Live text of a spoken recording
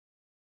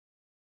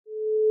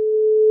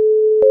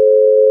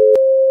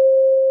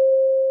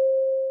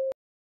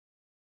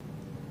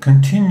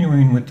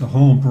Continuing with the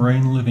whole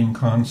brain living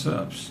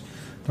concepts,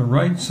 the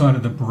right side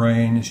of the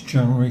brain is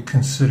generally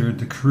considered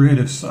the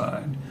creative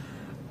side,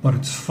 but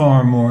it's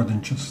far more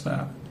than just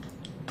that.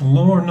 The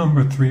lower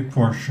number 3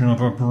 portion of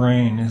our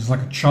brain is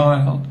like a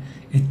child.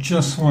 It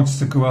just wants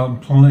to go out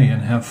and play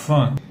and have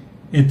fun.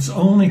 Its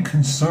only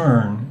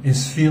concern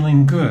is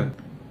feeling good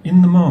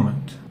in the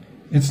moment.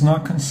 It's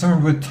not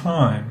concerned with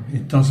time.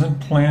 It doesn't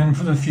plan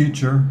for the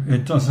future.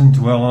 It doesn't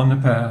dwell on the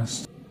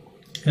past.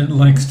 It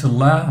likes to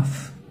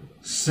laugh,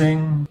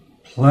 sing,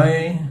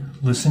 play,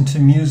 listen to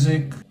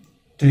music,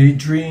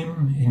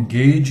 daydream,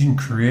 engage in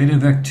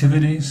creative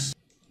activities,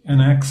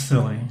 and act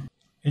silly.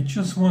 It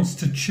just wants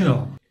to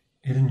chill.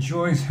 It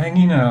enjoys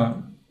hanging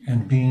out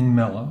and being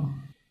mellow.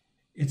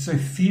 It's a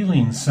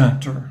feeling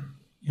center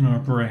in our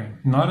brain,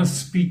 not a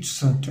speech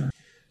center.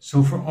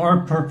 So for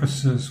our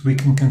purposes, we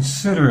can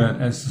consider it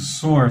as the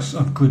source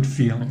of good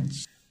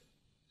feelings.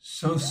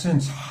 So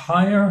since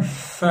higher,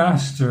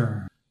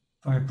 faster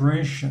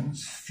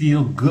vibrations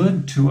feel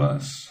good to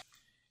us,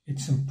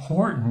 it's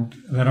important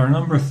that our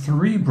number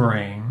 3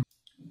 brain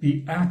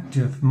be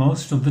active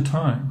most of the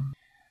time.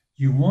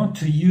 You want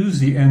to use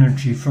the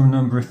energy from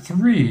number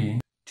 3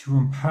 to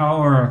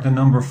empower the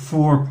number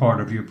 4 part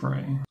of your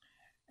brain.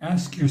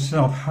 Ask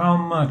yourself, how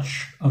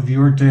much of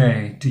your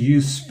day do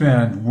you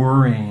spend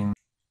worrying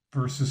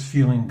versus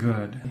feeling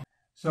good?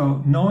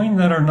 So knowing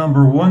that our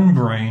number 1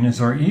 brain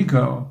is our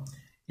ego,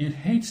 it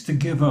hates to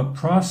give up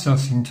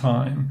processing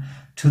time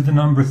to the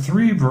number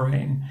 3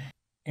 brain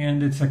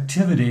and its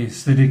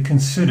activities that it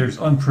considers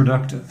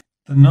unproductive.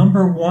 The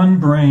number 1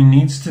 brain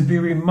needs to be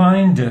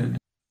reminded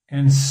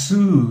and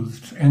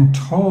soothed and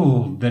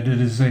told that it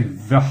is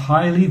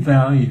highly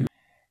valued,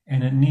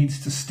 and it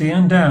needs to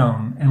stand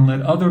down and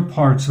let other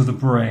parts of the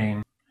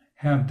brain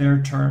have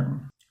their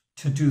turn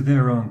to do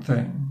their own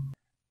thing.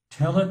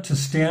 Tell it to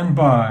stand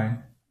by,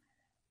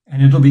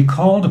 and it'll be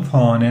called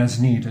upon as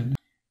needed.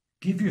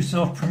 Give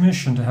yourself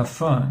permission to have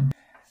fun.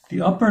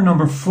 The upper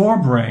number 4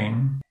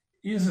 brain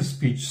is a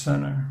speech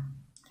center,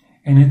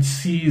 and it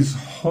sees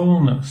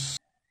wholeness.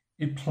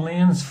 It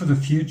plans for the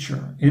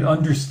future. It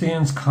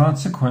understands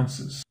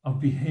consequences of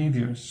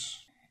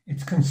behaviors.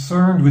 It's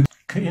concerned with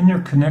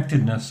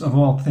interconnectedness of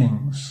all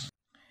things.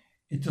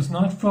 It does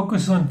not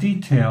focus on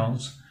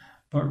details,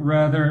 but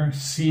rather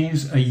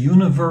sees a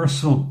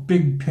universal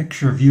big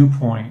picture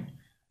viewpoint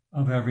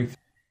of everything.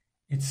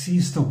 It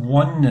sees the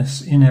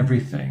oneness in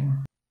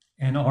everything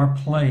and our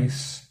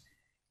place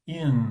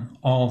in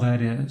all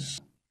that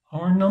is.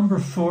 Our number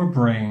 4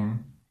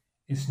 brain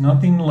is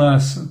nothing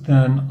less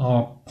than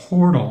a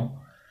portal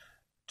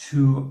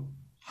to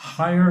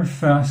higher,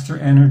 faster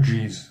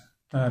energies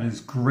that is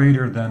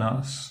greater than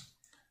us.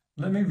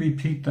 Let me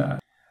repeat that.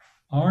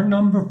 Our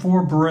number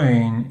 4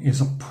 brain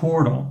is a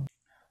portal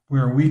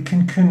where we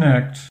can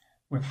connect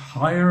with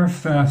higher,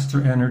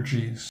 faster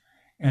energies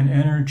and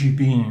energy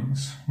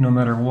beings, no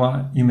matter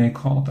what you may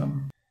call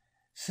them.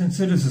 Since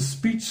it is a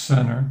speech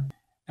center,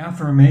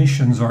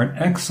 affirmations are an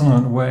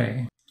excellent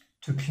way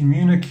to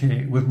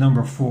communicate with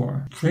number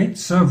 4. Create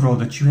several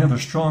that you have a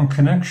strong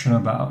connection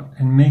about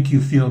and make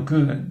you feel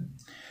good.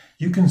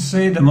 You can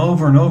say them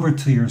over and over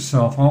to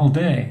yourself all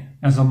day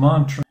as a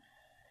mantra.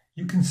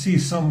 You can see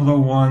some of the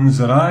ones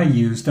that I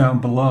use down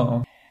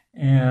below.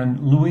 And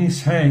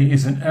Louise Hay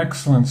is an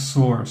excellent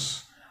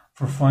source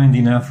for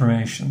finding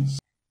affirmations.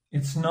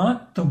 It's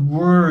not the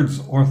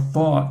words or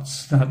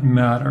thoughts that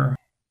matter.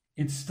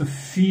 It's the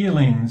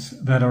feelings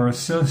that are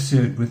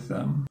associated with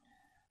them.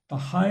 The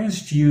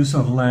highest use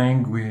of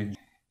language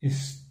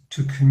is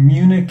to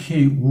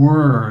communicate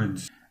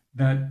words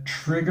that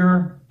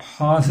trigger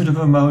positive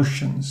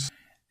emotions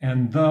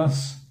and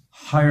thus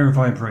higher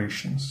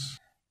vibrations.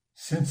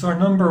 Since our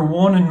number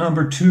 1 and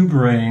number 2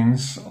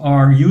 brains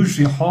are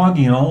usually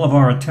hogging all of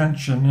our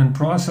attention and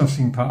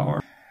processing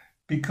power,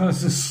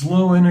 because this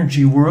slow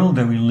energy world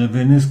that we live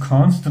in is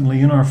constantly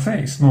in our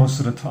face most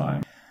of the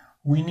time,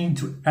 we need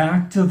to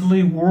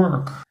actively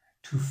work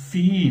to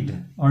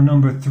feed our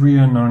number 3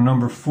 and our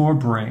number 4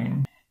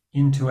 brain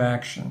into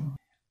action.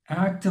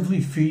 Actively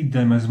feed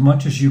them as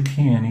much as you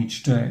can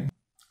each day.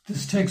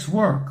 This takes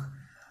work,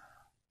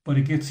 but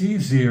it gets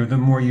easier the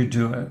more you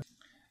do it.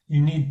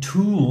 You need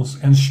tools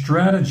and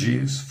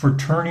strategies for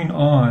turning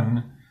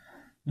on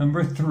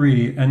number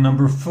 3 and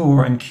number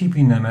 4 and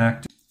keeping them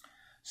active,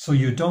 so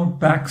you don't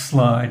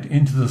backslide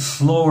into the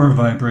slower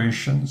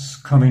vibrations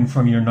coming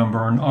from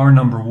our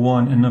number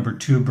 1 and number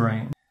 2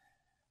 brain.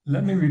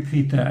 Let me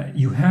repeat that.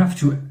 You have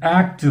to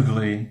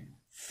actively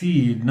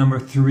feed number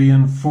 3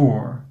 and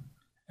 4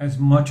 as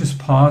much as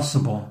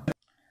possible.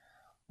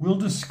 We'll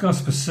discuss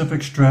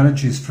specific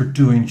strategies for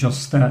doing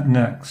just that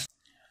next.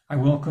 I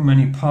welcome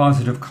any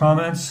positive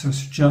comments or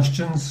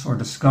suggestions or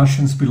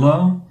discussions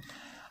below.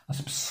 A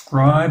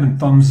subscribe and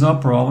thumbs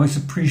up are always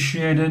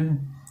appreciated.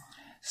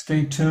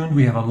 Stay tuned.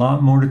 We have a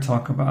lot more to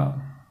talk about.